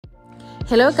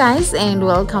Hello guys, and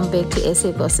welcome back to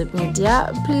SA Gossip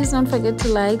Media. Please don't forget to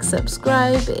like,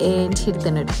 subscribe and hit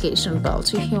the notification bell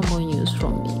to hear more news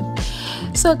from me.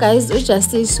 So guys,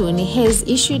 Justice Huni has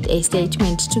issued a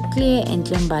statement to clear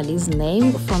Enhle Mbali's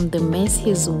name from the mess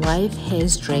his wife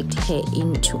has dragged her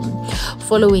into,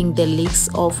 following the leaks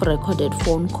of recorded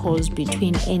phone calls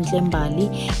between Enhle Mbali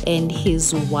and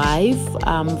his wife,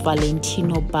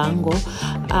 Valentino Bango.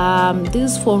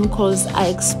 These phone calls are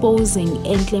exposing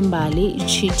Enhle Mbali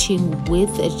cheating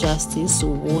with Justice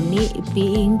Huni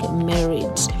being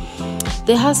married.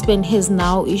 The husband has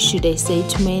now issued a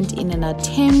statement in an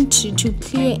attempt to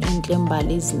clear Enhle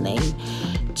Mbali's name.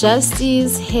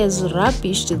 Justice has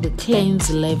rubbished the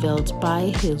claims leveled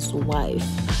by his wife.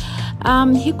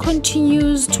 He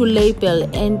continues to label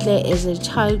Enhle as a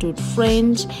childhood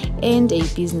friend and a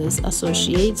business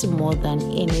associate more than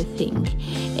anything.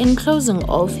 In closing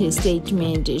of his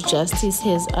statement, Justice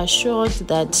has assured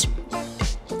that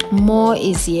more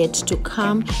is yet to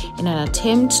come in an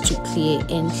attempt to clear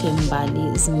Enhle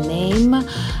Mbali's name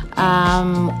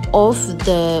of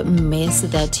the mess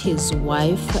that his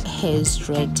wife has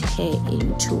dragged her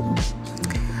into.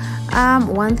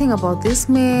 One thing about this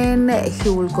man, he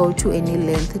will go to any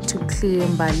length to clear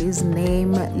Mbali's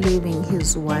name, leaving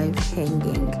his wife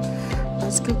hanging.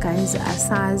 But guys,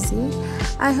 asazi,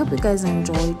 I hope you guys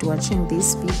enjoyed watching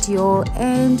this video,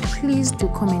 and please do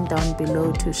comment down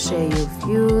below to share your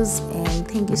views, and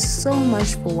thank you so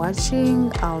much for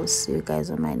watching. I'll see you guys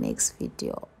on my next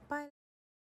video.